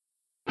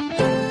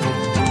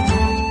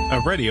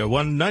Radio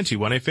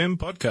 191 FM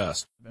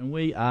podcast. And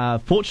we are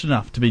fortunate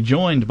enough to be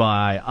joined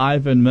by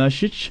Ivan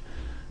Mršić.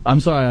 I'm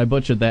sorry I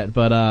butchered that,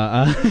 but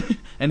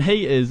and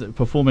he is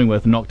performing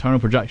with Nocturnal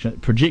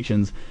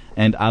Projections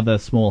and Other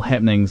Small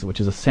Happenings,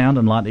 which is a sound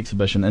and light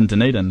exhibition in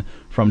Dunedin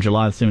from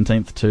July the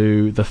 17th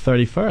to the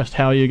 31st.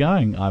 How are you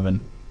going,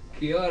 Ivan?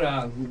 Kia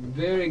ora.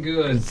 Very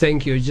good.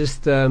 Thank you.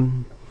 Just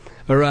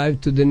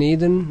arrived to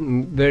Dunedin.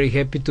 I'm very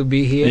happy to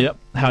be here. Yep.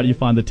 How do you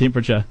find the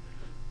temperature?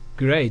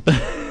 Great.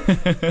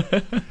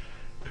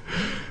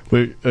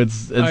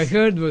 It's I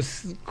heard it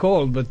was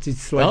cold, but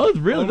it's like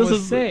really? almost This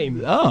is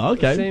same. Oh,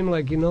 okay. Same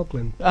like in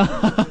Auckland.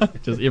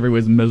 Just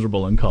everywhere's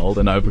miserable and cold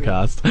and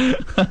overcast.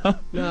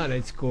 No,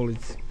 it's cool.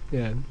 It's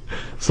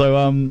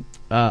So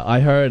I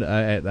heard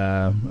at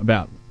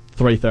about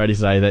 3:30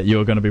 today that you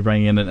were going to be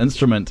bringing in an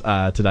instrument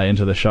today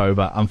into the show,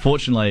 but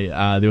unfortunately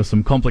there were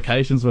some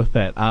complications with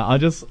that.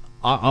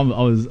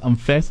 I'm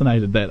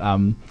fascinated that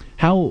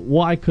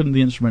why couldn't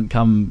the instrument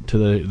come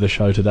to the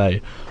show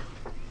today?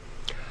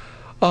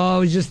 Oh, it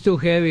was just too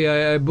heavy.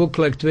 I booked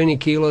like 20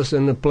 kilos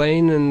on the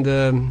plane,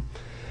 and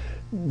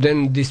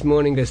then this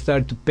morning I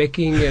started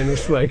packing, and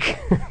it's like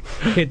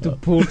had to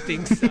pull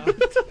things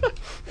out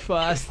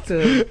fast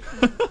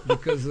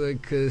because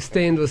like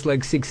stand was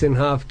like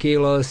 6.5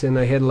 kilos, and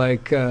I had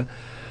like I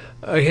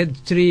had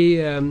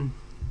 3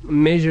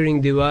 measuring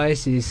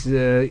devices,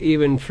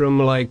 even from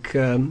like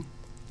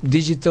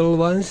digital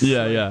ones.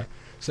 Yeah.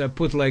 So I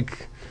put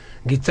like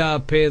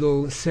guitar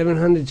pedal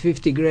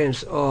 750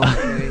 grams. Oh,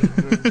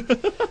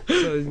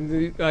 so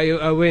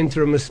I went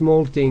from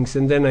small things,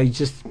 and then I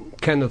just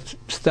kind of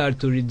start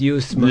to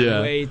reduce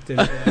my weight.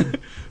 And,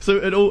 so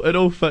it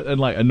all fit in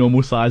like a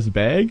normal sized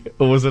bag,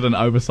 or was it an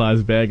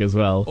oversized bag as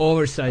well?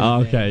 Oversized.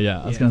 Okay, bag.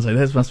 yeah. I was going to say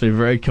this must be a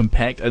very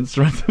compact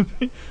instrument.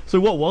 So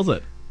what was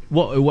it?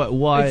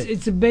 Why?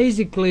 It's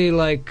basically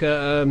like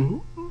a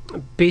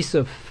piece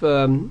of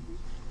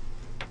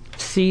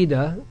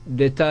cedar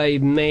that I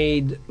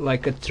made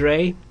like a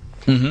tray,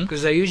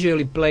 because I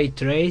usually play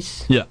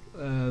trays. Yeah.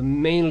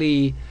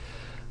 Mainly,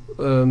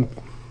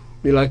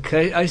 like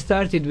I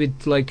started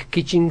with like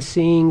kitchen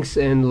sinks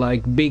and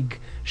like big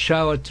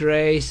shower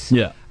trays.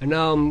 Yeah. And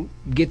now I'm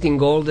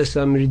getting older,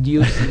 so I'm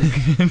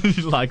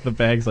reducing. Like the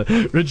bags, like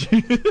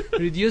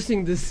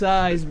reducing the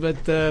size, but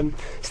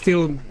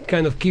still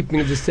kind of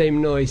keeping the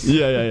same noise.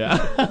 Yeah.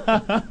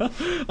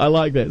 I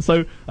like that.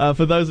 So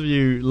for those of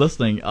you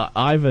listening,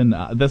 Ivan,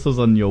 this was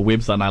on your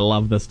website, and I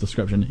love this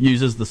description,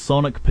 uses the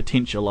sonic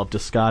potential of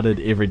discarded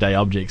everyday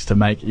objects to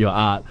make your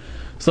art.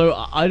 So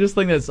I just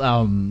think that's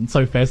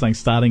so fascinating,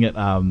 starting at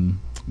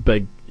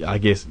big, I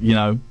guess,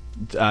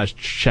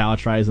 shower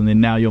trays, and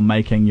then now you're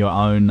making your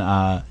own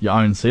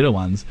cedar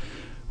ones.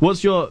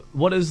 What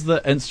is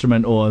the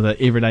instrument or the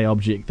everyday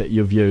object that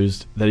you've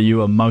used that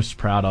you are most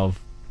proud of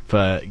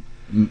for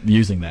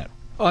using that?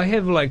 I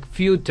have like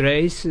few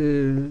trays,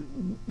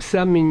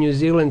 some in New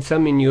Zealand,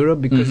 some in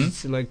Europe, because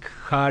it's like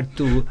hard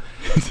to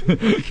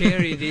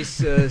carry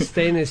this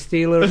stainless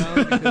steel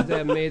around, because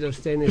they're made of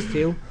stainless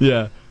steel.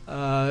 Yeah.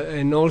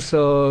 And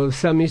also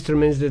some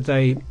instruments that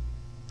I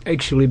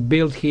actually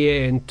built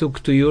here and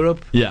took to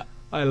Europe. Yeah.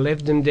 I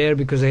left them there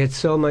because I had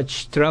so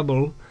much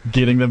trouble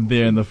getting them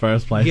there in the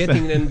first place.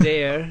 Getting them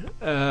there,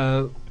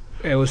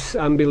 it was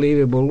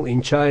unbelievable.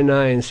 In China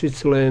and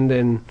Switzerland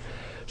and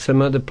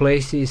some other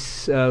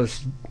places, I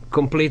was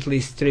completely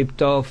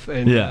stripped off,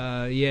 and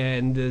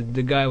and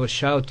the guy was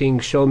shouting,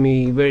 "Show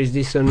me, where is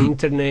this on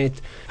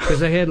internet?"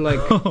 Because I had like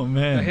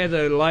I had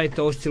a light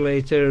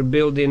oscillator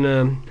built in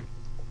a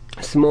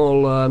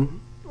small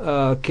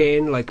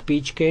can, like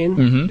peach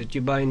can that you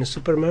buy in a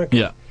supermarket.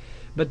 Yeah.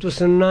 But it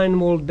was a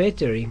 9-volt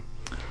battery.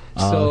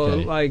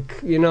 So,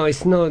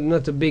 it's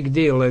not a big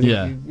deal.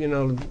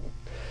 And,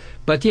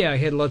 but I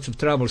had lots of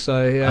trouble, so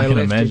I can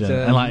left imagine.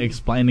 it. And like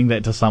explaining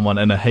that to someone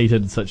in a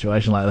heated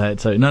situation like that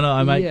too.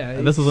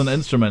 This is an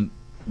instrument.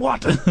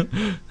 What?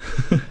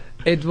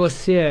 It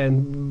was,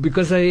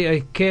 because I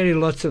carry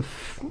lots of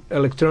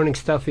electronic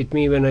stuff with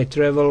me when I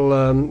travel.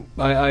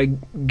 I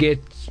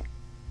get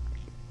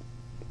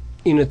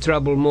in a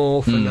trouble more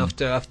often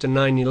after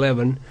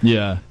 9/11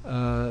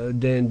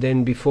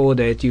 than before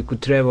that. You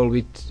could travel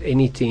with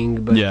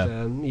anything, but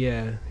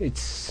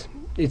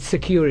it's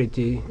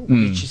security,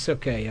 which is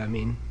okay. I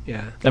mean,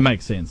 it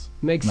makes sense.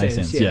 Makes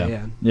sense.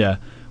 Yeah.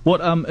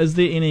 What is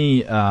there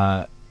any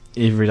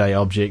everyday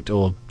object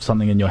or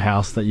something in your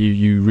house that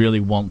you really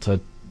want to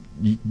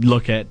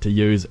look at to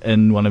use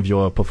in one of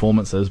your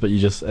performances, but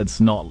it's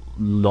not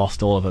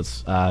lost all of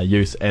its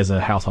use as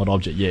a household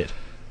object yet?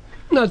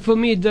 Not for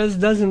me. It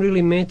doesn't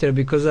really matter,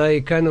 because I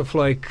kind of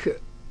like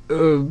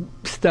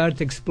start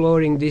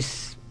exploring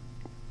these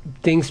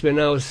things when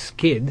I was a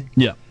kid.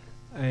 Yeah.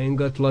 And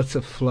got lots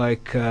of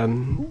like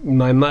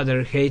my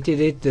mother hated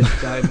it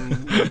that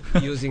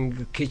I'm using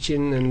the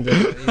kitchen and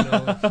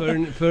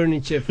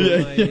furniture for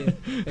my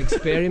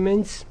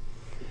experiments.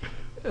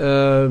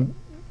 That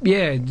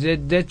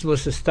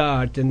was a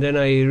start, and then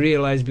I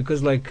realized,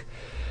 because like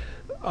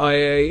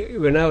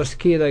when I was a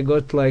kid, I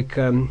got like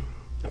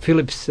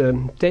Philips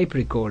tape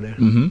recorder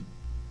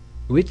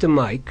with a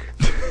mic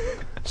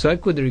So I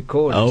could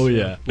record. Oh, so,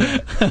 yeah.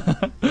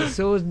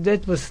 So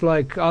that was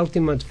like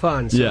ultimate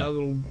fun. So Yeah. I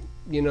will,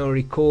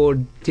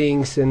 record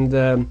things, and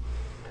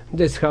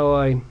that's how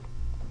I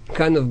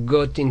kind of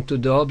got into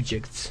the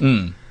objects.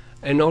 Mm.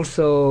 And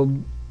also,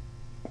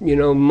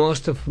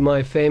 most of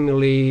my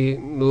family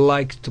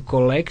like to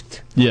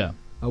collect. Yeah.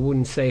 I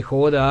wouldn't say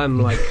hoarder. I'm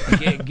like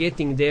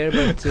getting there,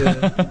 but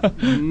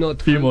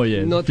not Few more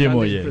years. Not Few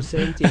more years.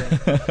 100%.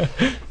 Yeah.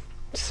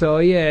 So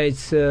yeah,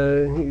 it's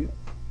I'm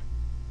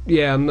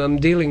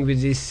dealing with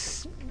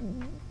these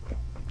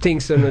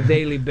things on a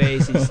daily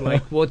basis,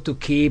 like what to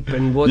keep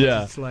and what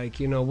it's like,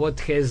 what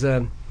has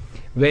a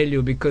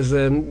value, because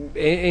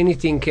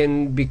anything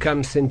can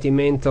become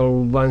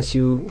sentimental once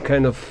you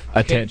kind of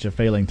attach a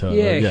feeling to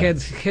it. Yeah,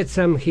 had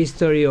some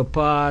history or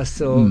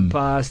past or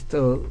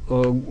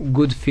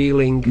good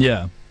feeling.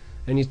 Yeah.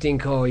 And you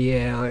think, oh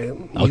yeah,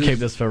 I'll keep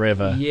this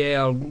forever.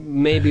 Yeah,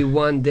 maybe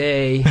one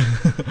day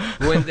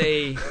when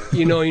they,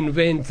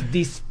 invent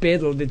this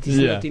pedal that is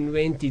not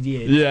invented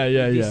yet.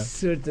 This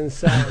certain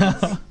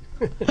sounds.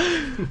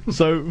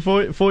 So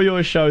for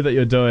your show that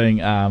you're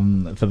doing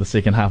for the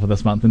second half of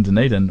this month in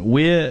Dunedin,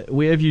 where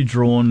have you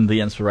drawn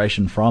the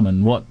inspiration from,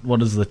 and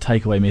what is the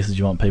takeaway message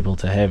you want people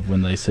to have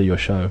when they see your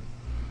show?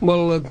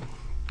 Well,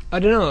 I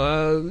don't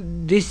know.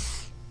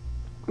 This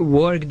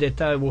work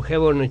that I will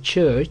have on a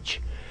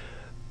church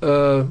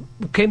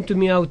came to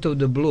me out of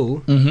the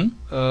blue.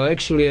 Mm-hmm.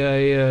 Actually,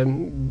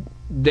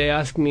 they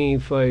asked me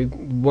if I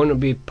want to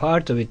be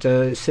part of it.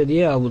 I said,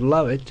 yeah, I would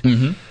love it.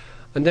 Mm-hmm.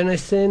 And then I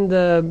sent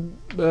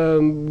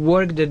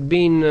work that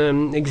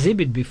been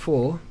exhibited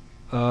before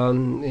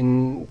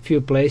in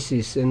few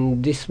places,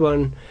 and this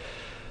one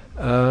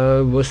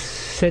was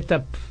set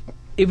up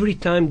every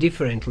time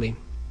differently.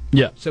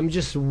 Yeah. So I'm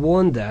just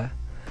wonder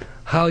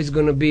how it's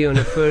going to be on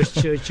the first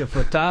church of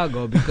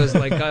Otago, because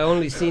like I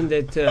only seen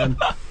that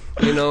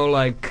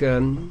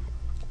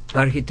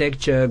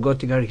architecture,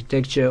 Gothic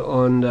architecture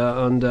on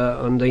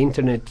the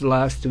internet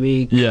last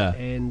week. Yeah.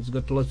 And it's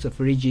got lots of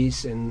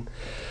ridges and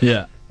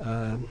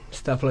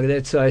stuff like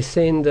that. So I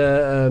sent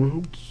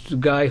the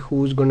guy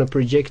who's going to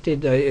project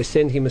it. I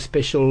sent him a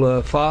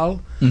special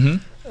file,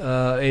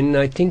 and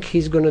I think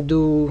he's going to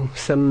do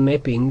some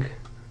mapping.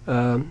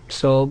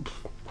 So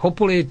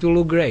hopefully it will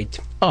look great.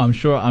 Oh, I'm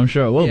sure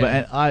it will.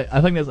 Yeah. But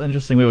I think that's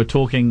interesting. We were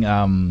talking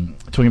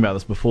about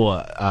this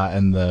before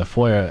in the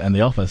foyer in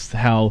the office,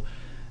 how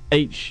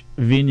each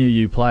venue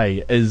you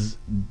play is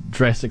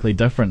drastically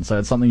different. So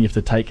it's something you have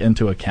to take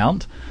into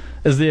account.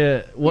 Is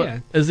there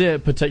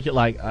particular,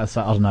 like I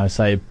don't know,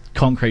 say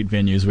concrete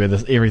venues where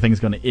everything's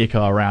going to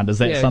echo around? Is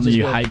that something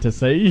you hate to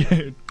see?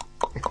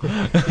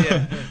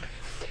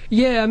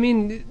 Yeah. I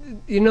mean,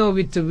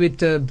 with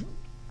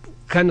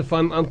kind of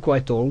I'm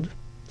quite old,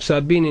 so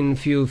I've been in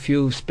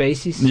few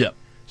spaces. Yeah.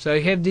 So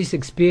I have this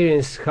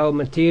experience how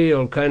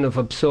material kind of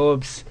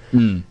absorbs,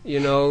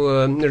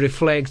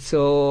 reflects,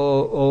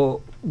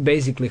 or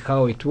basically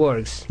how it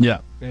works. Yeah.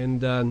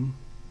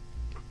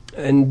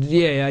 And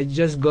yeah, I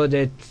just got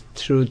that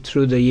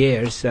through the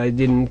years. I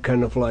didn't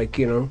kind of like,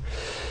 it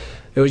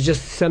was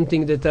just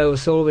something that I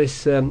was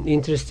always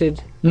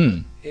interested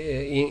in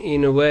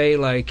a way,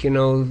 like,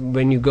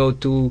 when you go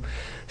to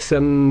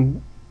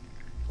some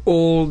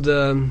old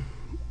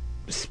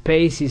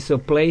spaces or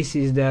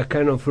places that are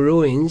kind of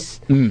ruins,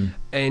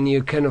 and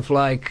you kind of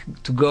like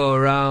to go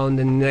around,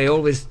 and I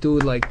always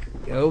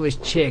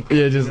check.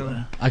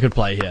 Yeah, I could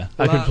play here.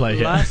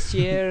 Last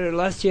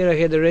year I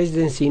had a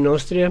residency in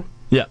Austria.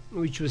 Yeah,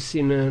 which was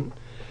in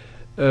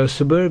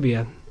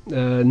suburbia,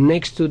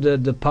 next to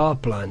the power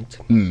plant.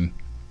 And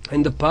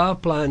the power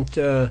plant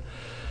had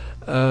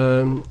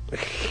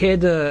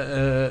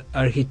a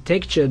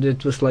architecture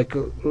that was like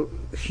a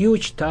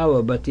huge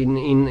tower, but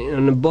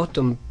in the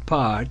bottom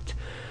part,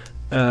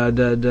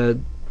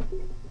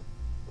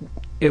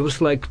 it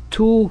was like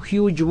two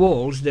huge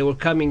walls. They were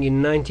coming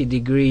in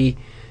 90-degree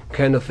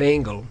kind of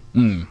angle.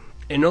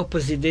 And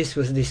opposite this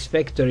was this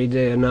factory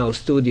there now,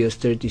 30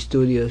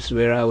 studios,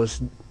 where I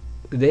was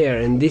there.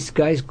 And these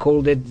guys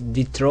called it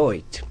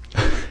Detroit.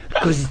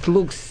 Because it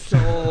looks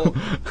so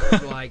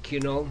like,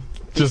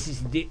 this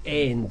is the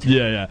end.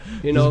 Yeah.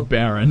 Just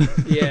barren.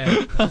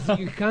 Yeah.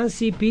 You can't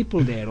see people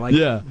there. Like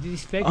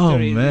this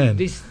factory,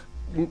 this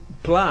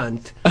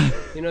plant,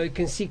 you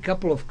can see a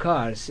couple of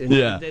cars. And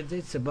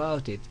that's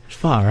about it.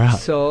 Far out.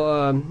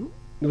 So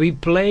we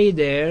played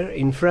there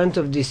in front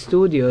of the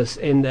studios,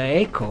 and the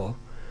echo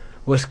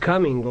was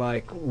coming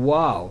like,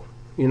 wow,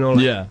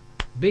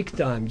 big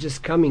time,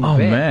 just coming back.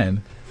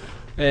 Man.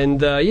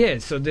 And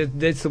so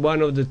that's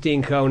one of the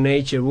things how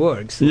nature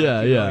works.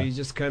 You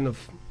just kind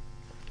of,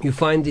 you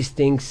find these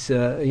things,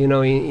 in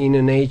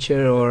a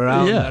nature or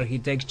around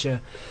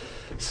architecture.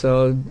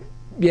 So,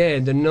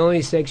 the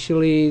noise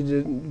actually,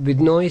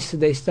 with noise,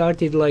 they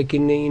started like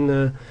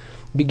in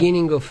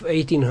beginning of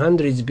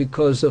 1800s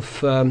because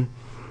of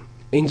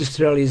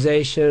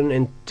industrialization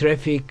and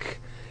traffic,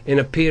 and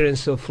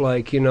appearance of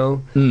like,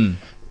 no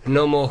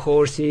more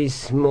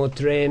horses, more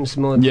trams,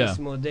 more this,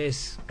 more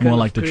this. More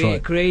like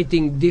Detroit.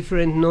 Creating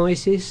different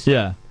noises.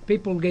 Yeah.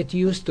 people get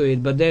used to it,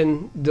 but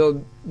then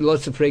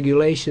lots of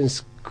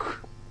regulations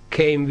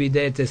came with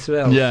that as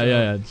well.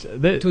 Yeah.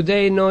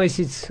 Today, noise,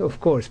 it's of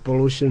course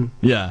pollution.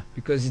 Yeah.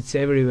 Because it's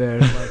everywhere.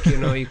 Like,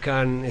 you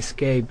can't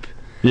escape.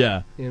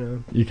 Yeah.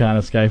 You can't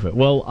escape it.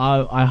 Well,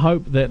 I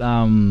hope that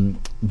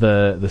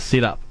the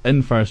setup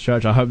in Forest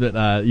Church, I hope that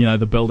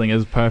the building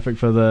is perfect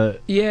for the...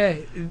 Yeah,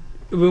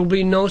 will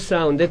be no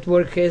sound. That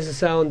work has a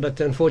sound, but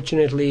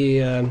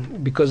unfortunately,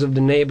 because of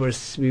the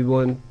neighbors, we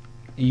won't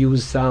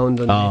use sound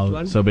on that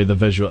one. So it'll be the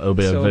visual. It'll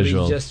be a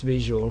visual. It'll be just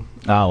visual.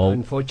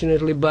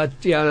 Unfortunately, but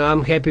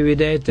I'm happy with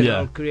that. And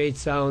I'll create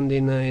sound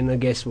in a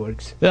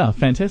guestworks. Yeah,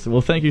 fantastic.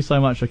 Well, thank you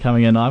so much for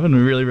coming in, Ivan.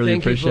 We really, really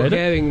appreciate it. Thank you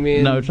for having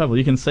me. No trouble.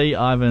 You can see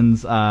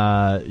Ivan's.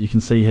 You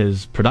can see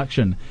his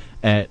production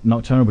at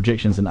Nocturnal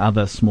Projections and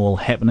other small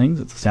happenings.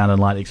 It's a sound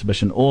and light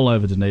exhibition all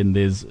over Dunedin.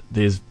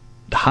 There's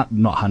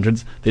not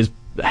hundreds. There's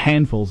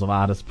handfuls of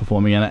artists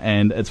performing in it,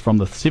 and it's from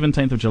the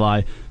 17th of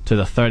July to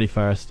the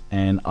 31st,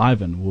 and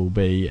Ivan will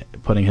be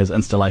putting his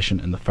installation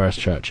in the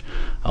Forest Church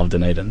of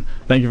Dunedin.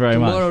 Thank you very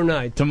much.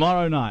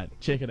 Tomorrow night.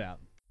 Check it out.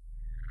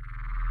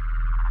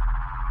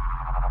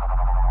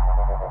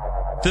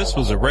 This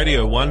was a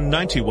Radio 1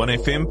 91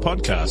 FM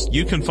podcast.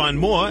 You can find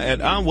more at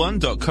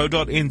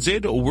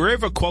r1.co.nz or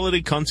wherever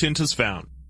quality content is found.